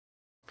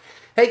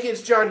Hey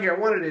kids, John here. I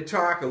wanted to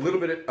talk a little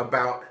bit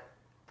about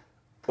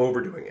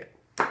overdoing it.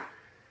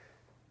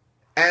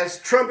 As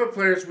trumpet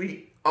players,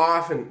 we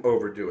often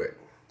overdo it.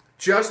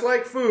 Just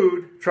like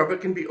food, trumpet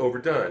can be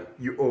overdone.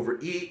 You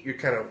overeat, you're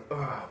kind of,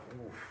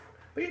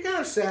 but you're kind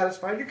of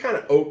satisfied. You're kind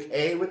of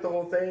okay with the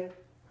whole thing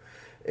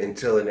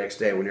until the next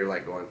day when you're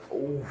like going,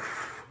 oh.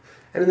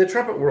 And in the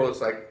trumpet world,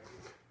 it's like,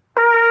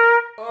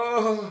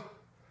 oh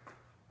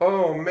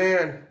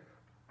man.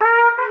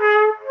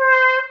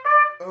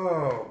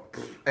 Oh,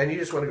 and you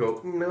just want to go,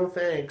 no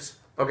thanks.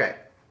 Okay.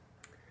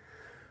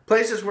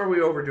 Places where we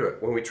overdo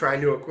it, when we try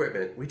new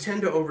equipment, we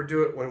tend to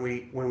overdo it when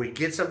we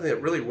get something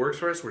that really works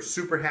for us. We're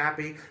super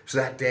happy, so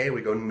that day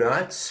we go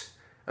nuts.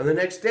 And the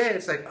next day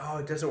it's like, oh,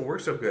 it doesn't work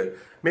so good.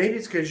 Maybe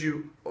it's because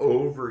you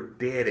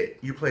overdid it.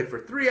 You played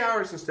for 3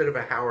 hours instead of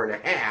an hour and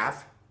a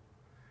half,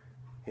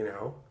 you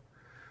know.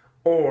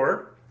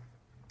 Or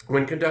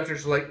when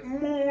conductors are like,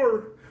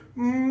 more.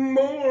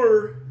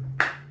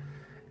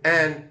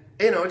 And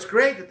you know, it's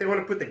great that they want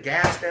to put the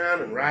gas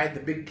down and ride the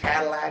big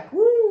Cadillac.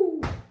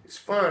 Woo! It's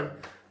fun.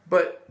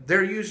 But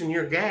they're using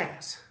your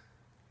gas.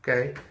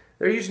 Okay?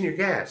 They're using your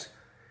gas.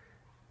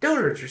 Don't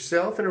hurt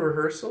yourself in a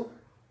rehearsal.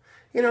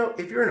 You know,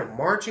 if you're in a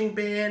marching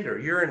band or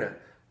you're in a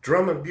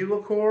drum and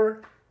bugle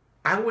corps,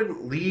 I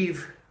wouldn't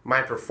leave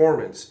my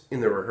performance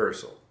in the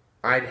rehearsal.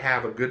 I'd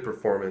have a good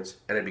performance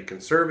and I'd be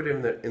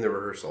conservative in the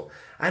rehearsal.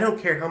 I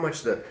don't care how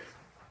much the...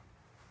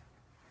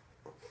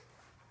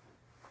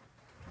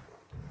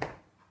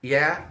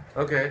 Yeah?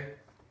 Okay.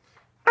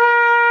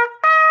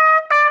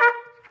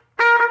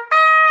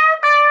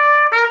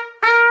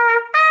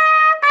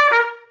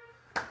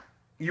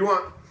 You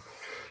want...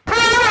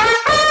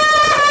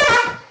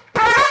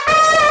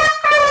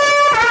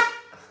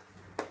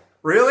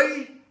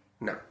 Really?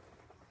 No.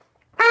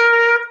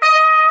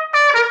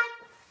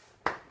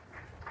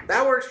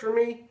 That works for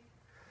me.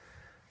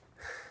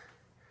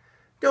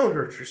 Don't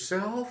hurt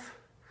yourself.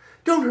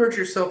 Don't hurt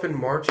yourself in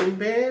marching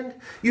band.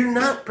 You're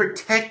not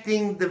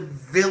protecting the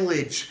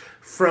village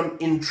from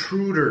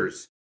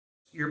intruders.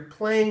 You're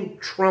playing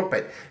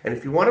trumpet. And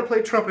if you want to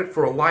play trumpet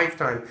for a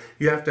lifetime,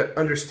 you have to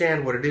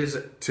understand what it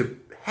is to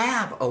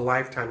have a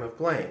lifetime of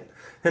playing.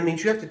 That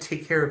means you have to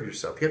take care of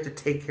yourself. You have to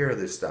take care of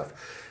this stuff.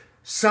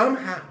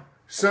 Somehow,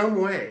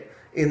 some way,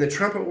 in the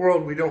trumpet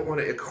world, we don't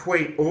want to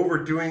equate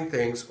overdoing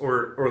things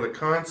or the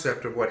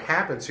concept of what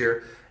happens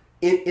here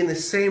in the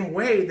same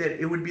way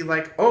that it would be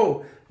like,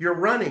 oh, you're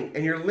running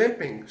and you're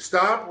limping.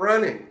 Stop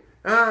running.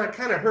 Ah, it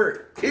kind of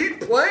hurt.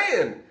 Keep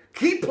playing.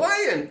 Keep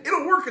playing.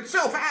 It'll work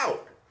itself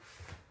out.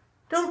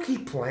 Don't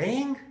keep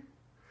playing.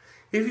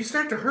 If you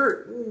start to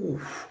hurt, ooh,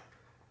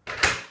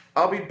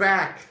 I'll be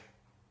back.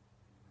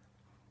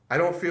 I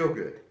don't feel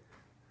good.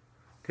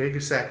 Take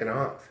a second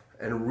off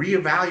and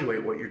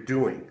reevaluate what you're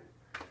doing.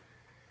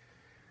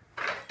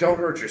 Don't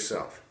hurt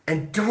yourself.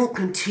 And don't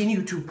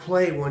continue to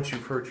play once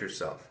you've hurt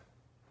yourself.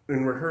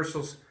 In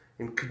rehearsals,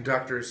 in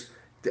conductors,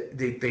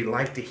 they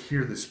like to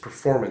hear this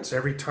performance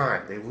every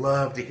time. They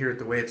love to hear it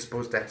the way it's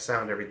supposed to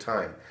sound every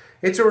time.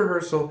 It's a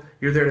rehearsal.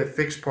 You're there to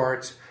fix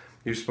parts.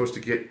 You're supposed to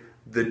get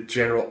the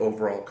general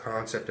overall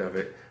concept of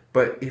it.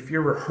 But if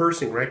you're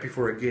rehearsing right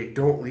before a gig,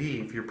 don't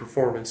leave your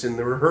performance in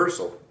the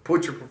rehearsal.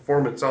 Put your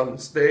performance on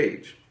the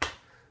stage.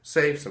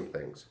 Save some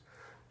things.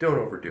 Don't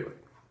overdo it.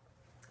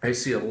 I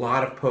see a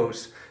lot of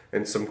posts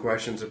and some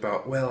questions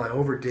about, well, I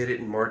overdid it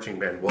in marching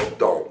band. Well,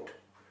 don't.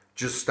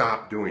 Just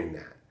stop doing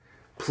that.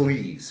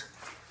 Please.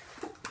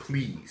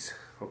 Please.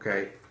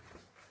 Okay?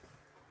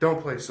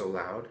 Don't play so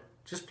loud.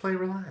 Just play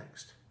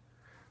relaxed.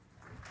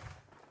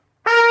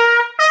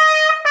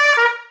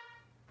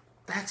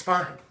 That's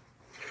fine.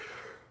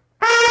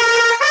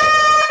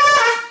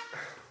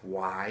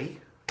 Why?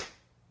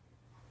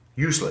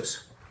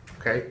 Useless.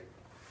 Okay?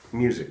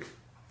 Music.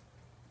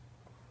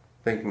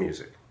 Think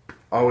music.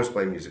 Always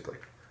play musically.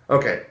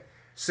 Okay.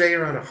 Say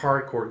you're on a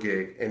hardcore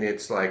gig and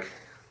it's like...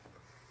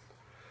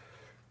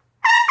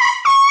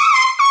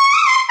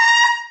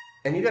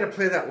 And you got to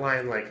play that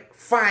line like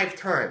 5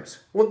 times.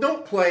 Well,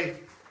 don't play...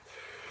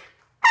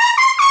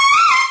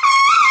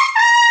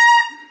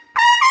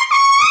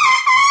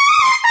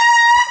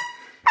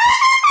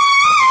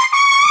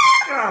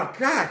 Oh,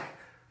 God.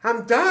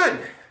 I'm done.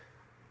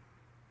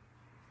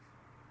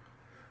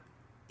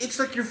 It's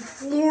like you're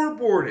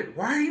floorboarded.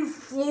 Why are you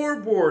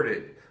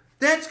floorboarded?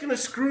 That's going to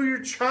screw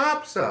your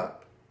chops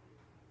up.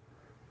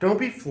 Don't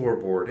be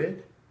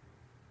floorboarded.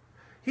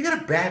 You got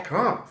to back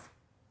off.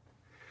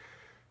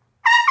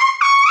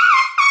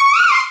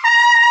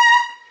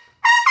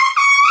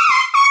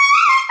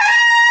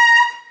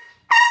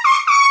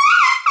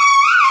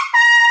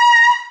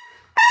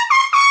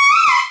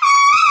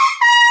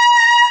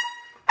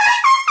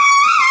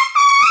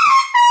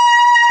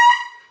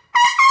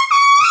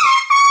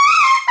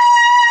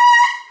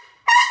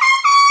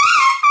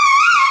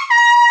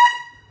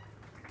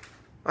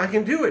 I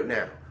can do it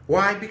now.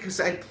 Why? Because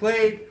I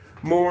played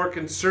more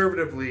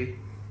conservatively.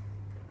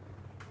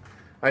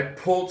 I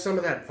pulled some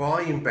of that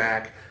volume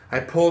back. I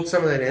pulled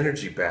some of that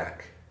energy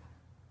back.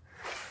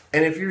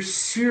 And if you're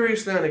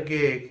seriously on a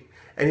gig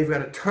and you've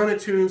got a ton of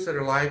tunes that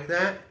are like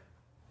that,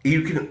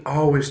 You can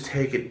always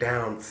take it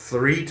down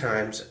 3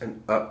 times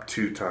and up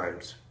 2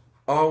 times.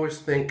 Always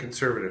think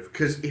conservative,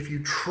 because if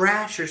you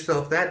trash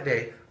yourself that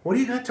day, what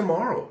do you got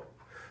tomorrow?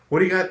 What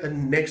do you got the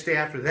next day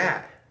after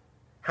that?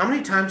 How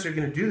many times are you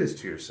going to do this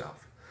to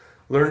yourself?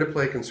 Learn to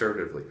play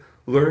conservatively.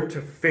 Learn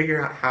to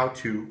figure out how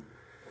to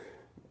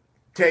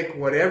take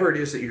whatever it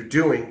is that you're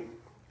doing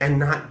and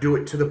not do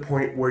it to the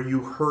point where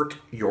you hurt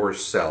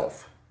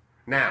yourself.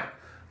 Now,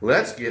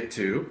 let's get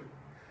to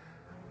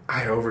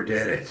I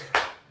overdid it.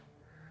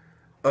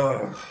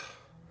 Ugh,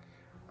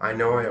 I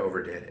know I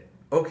overdid it.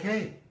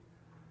 Okay,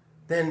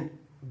 then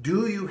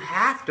do you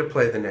have to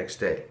play the next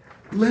day?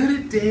 Let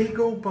a day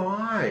go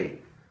by.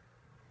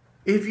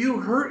 If you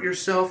hurt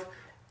yourself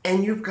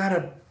and you've got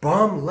a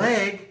bum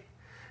leg,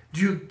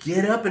 do you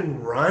get up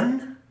and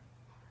run?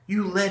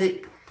 You let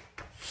it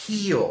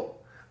heal.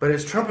 But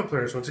as trumpet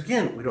players, once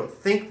again, we don't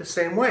think the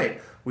same way.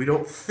 We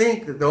don't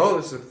think that, oh,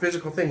 this is a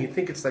physical thing. You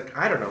think it's like,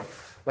 I don't know,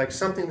 like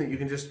something that you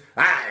can just,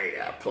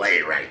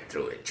 play right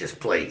through it. Just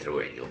play through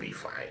it. You'll be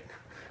fine.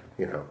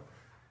 You know.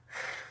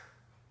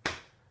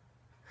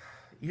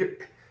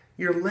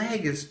 Your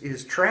leg is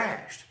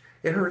trashed.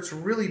 It hurts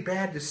really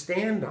bad to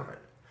stand on.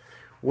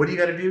 What do you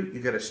got to do? You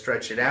got to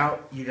stretch it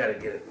out. You got to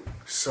get it,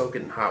 soak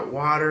it in hot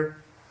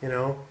water. You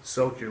know,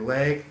 soak your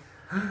leg.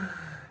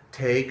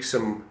 Take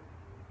some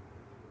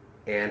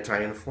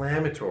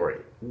anti-inflammatory.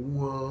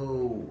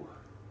 Whoa.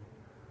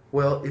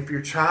 Well, if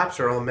your chops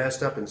are all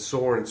messed up and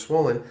sore and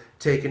swollen,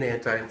 take an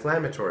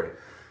anti-inflammatory.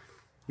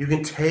 You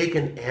can take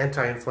an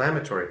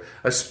anti-inflammatory,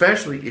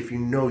 especially if you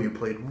know you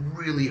played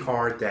really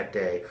hard that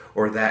day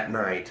or that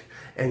night,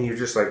 and you're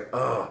just like,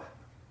 oh,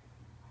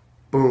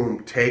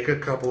 boom, take a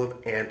couple of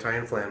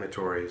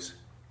anti-inflammatories.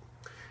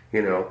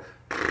 You know,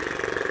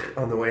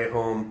 on the way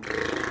home,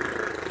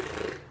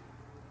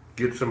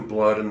 get some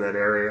blood in that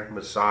area,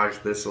 massage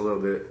this a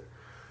little bit,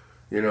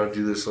 you know,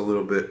 do this a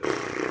little bit.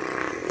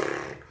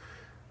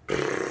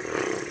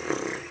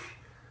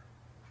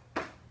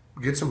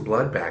 Get some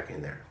blood back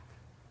in there.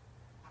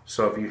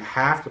 So if you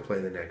have to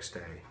play the next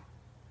day,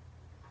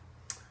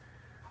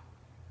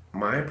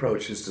 my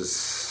approach is to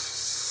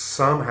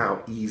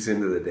somehow ease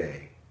into the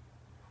day.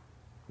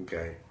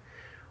 Okay?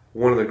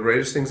 One of the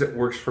greatest things that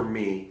works for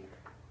me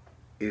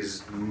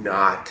is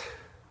not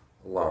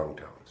long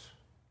tones.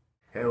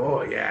 And,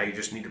 oh yeah, you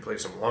just need to play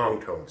some long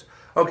tones.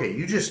 Okay,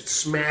 you just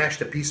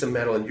smashed a piece of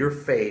metal in your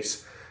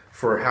face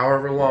for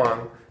however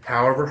long,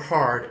 however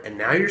hard, and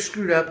now you're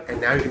screwed up, and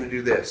now you're going to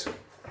do this.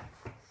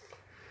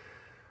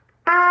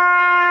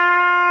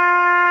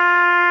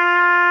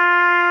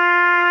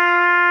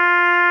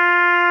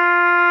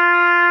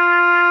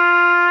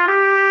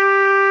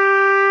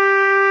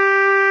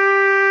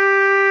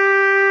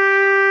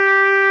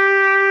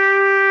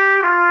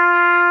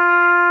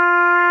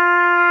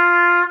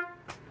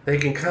 They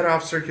can cut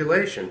off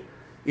circulation.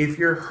 If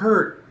you're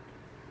hurt,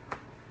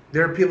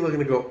 there are people that are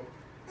going to go,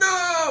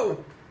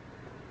 no!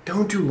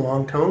 Don't do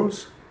long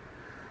tones.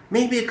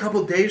 Maybe a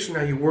couple days from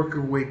now you work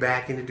your way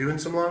back into doing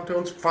some long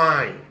tones,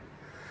 fine.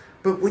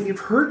 But when you've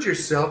hurt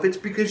yourself, it's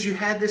because you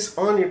had this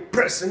on, you're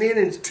pressing in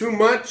and it's too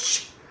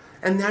much.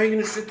 And now you're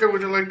going to sit there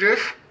with it like this.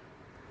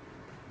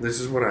 This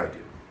is what I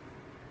do.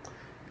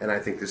 And I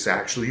think this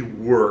actually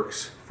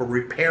works for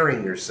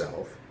repairing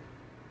yourself.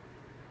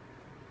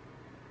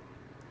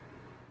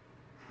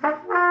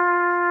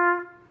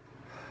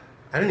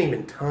 I didn't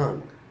even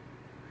tongue.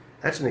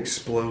 That's an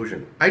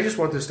explosion. I just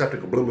want this stuff to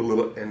go blah, blah,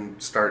 blah,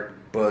 and start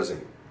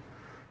buzzing.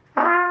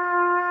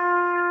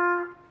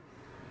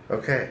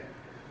 Okay.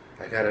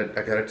 I got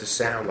it to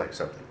sound like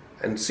something.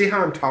 And see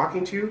how I'm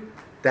talking to you?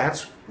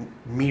 That's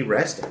me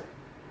resting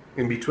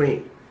in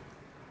between.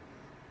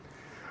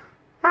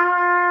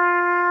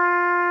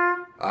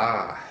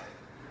 Ah.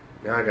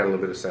 Now I got a little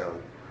bit of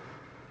sound.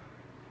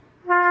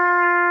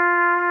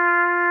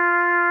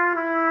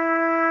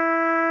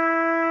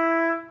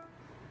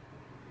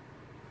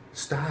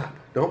 Stop.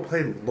 Don't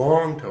play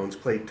long tones,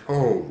 play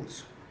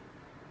tones.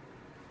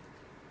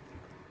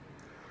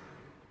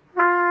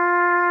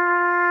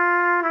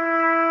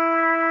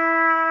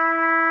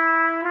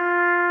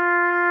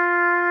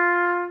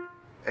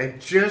 And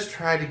just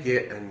try to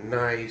get a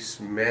nice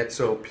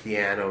mezzo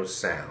piano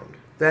sound.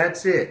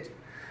 That's it.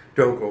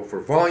 Don't go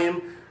for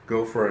volume,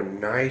 go for a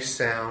nice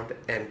sound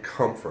and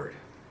comfort.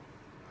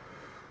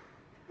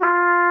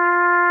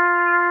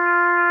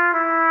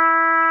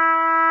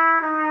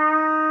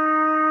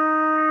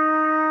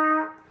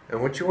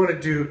 And what you want to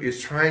do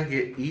is try and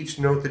get each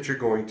note that you're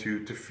going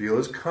to feel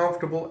as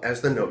comfortable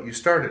as the note you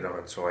started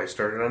on. So I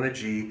started on a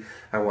G.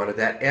 I wanted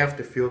that F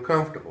to feel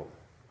comfortable.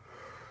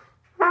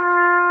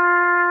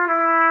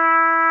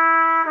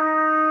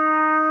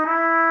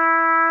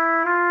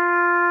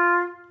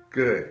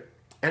 Good.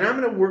 And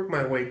I'm going to work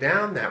my way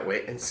down that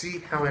way and see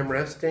how I'm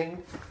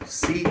resting.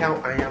 See how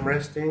I am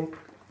resting.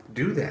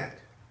 Do that.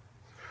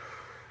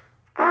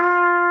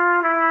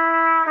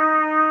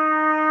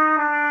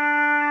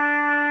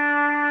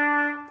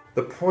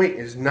 The point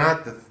is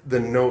not the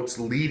notes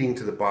leading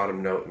to the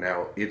bottom note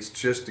now. It's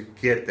just to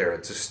get there.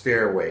 It's a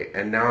stairway.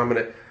 And now I'm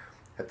going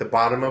to, at the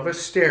bottom of a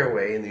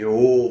stairway in the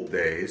old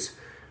days,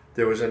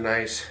 there was a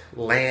nice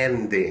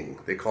landing.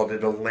 They called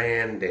it a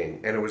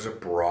landing, and it was a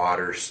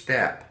broader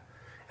step.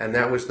 And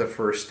that was the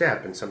first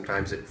step, and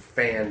sometimes it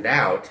fanned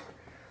out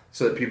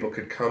so that people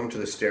could come to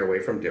the stairway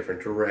from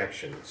different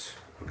directions.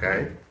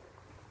 Okay?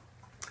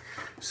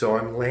 So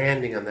I'm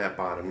landing on that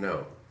bottom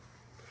note.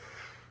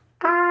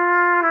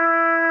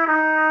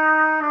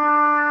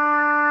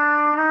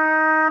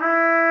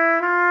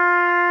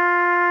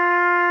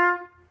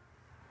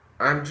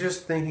 I'm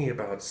just thinking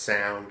about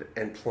sound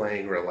and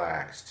playing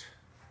relaxed.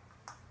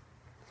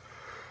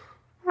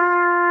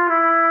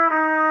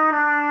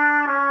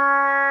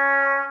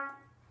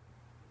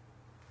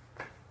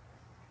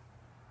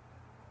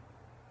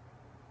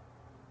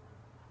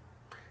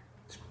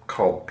 It's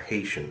called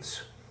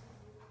patience.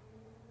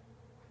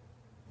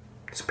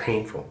 It's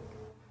painful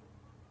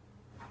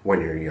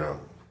when you're young.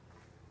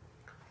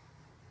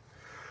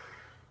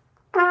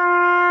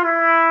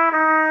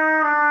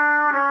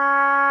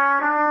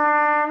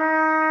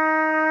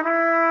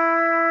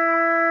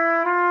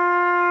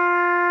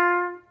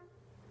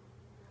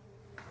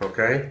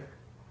 Okay?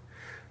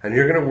 And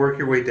you're going to work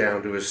your way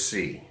down to a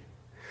C.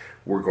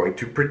 We're going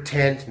to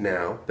pretend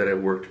now that I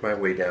worked my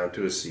way down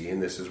to a C,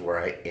 and this is where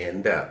I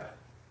end up.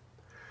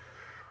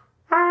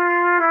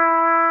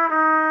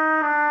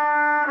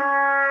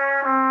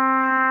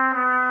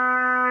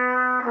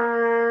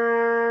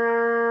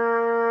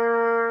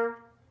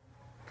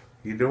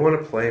 You don't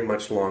want to play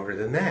much longer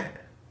than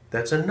that.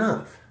 That's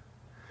enough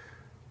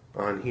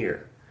on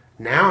here.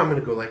 Now I'm going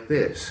to go like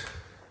this.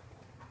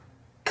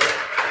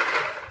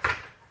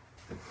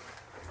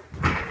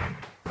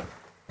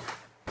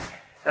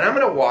 And I'm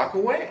going to walk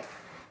away.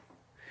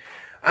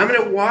 I'm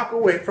going to walk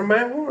away from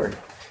my horn.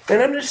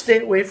 And I'm going to stay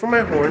away from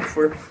my horn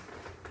for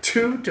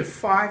 2 to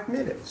 5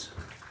 minutes.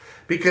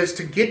 Because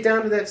to get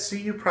down to that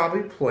C you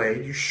probably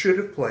played, you should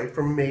have played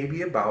for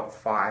maybe about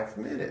 5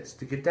 minutes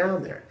to get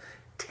down there.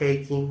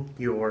 Taking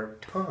your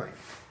time.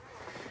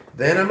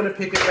 Then I'm going to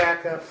pick it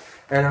back up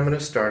and I'm going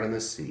to start on the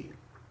C.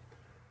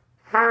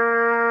 And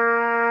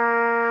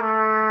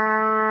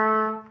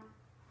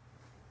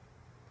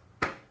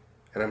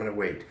I'm going to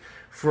wait.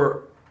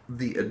 For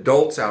the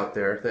adults out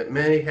there that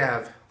may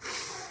have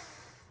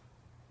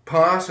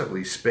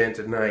possibly spent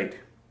a night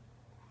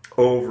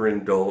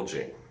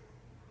overindulging,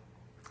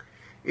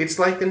 it's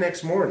like the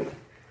next morning.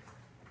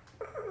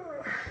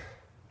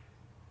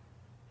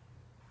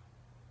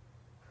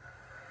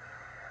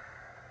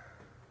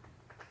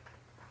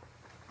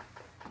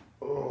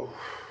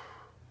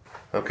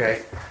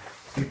 Okay?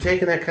 You've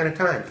taken that kind of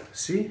time.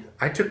 See?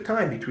 I took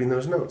time between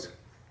those notes.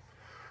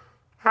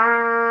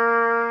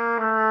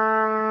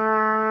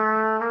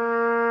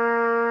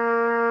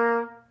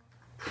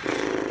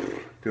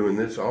 Doing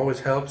this always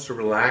helps to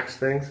relax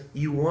things.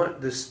 You want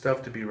this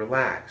stuff to be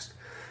relaxed.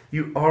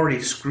 You already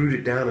screwed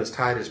it down as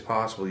tight as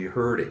possible. You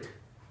heard it.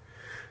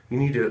 You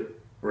need to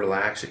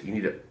relax it. You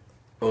need to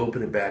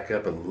open it back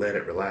up and let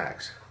it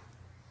relax.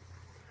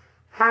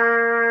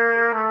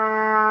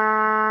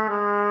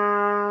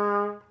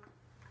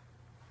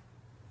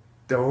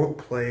 Don't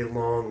play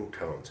long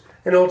tones.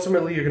 And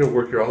ultimately you're going to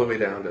work all the way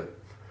down to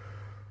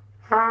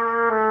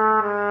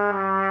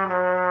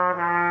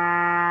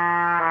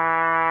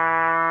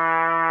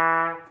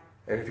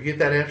and if you get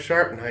that F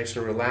sharp nice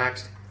and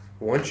relaxed,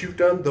 once you've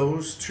done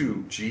those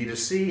two, G to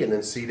C and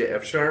then C to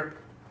F sharp,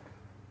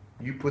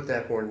 you put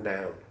that horn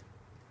down.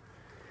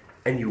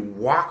 And you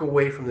walk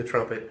away from the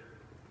trumpet,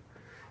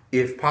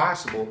 if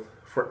possible,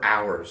 for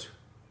hours,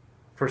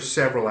 for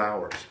several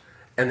hours.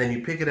 And then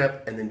you pick it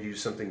up and then do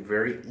something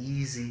very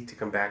easy to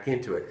come back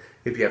into it.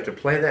 If you have to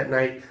play that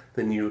night,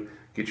 then you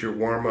get your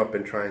warm up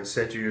and try and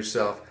center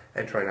yourself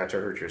and try not to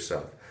hurt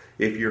yourself.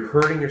 If you're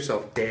hurting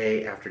yourself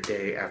day after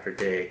day after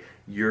day,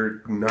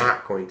 you're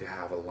not going to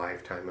have a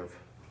lifetime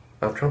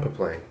of trumpet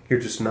playing. You're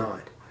just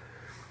not.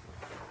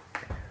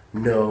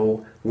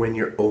 Know when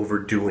you're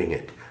overdoing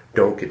it.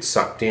 Don't get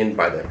sucked in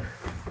by the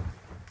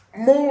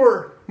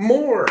more.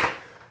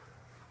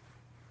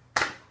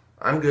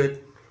 I'm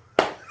good.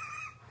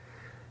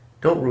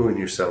 Don't ruin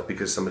yourself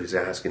because somebody's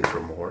asking for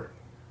more.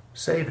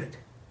 Save it.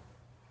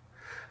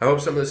 I hope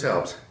some of this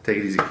helps. Take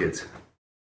it easy, kids.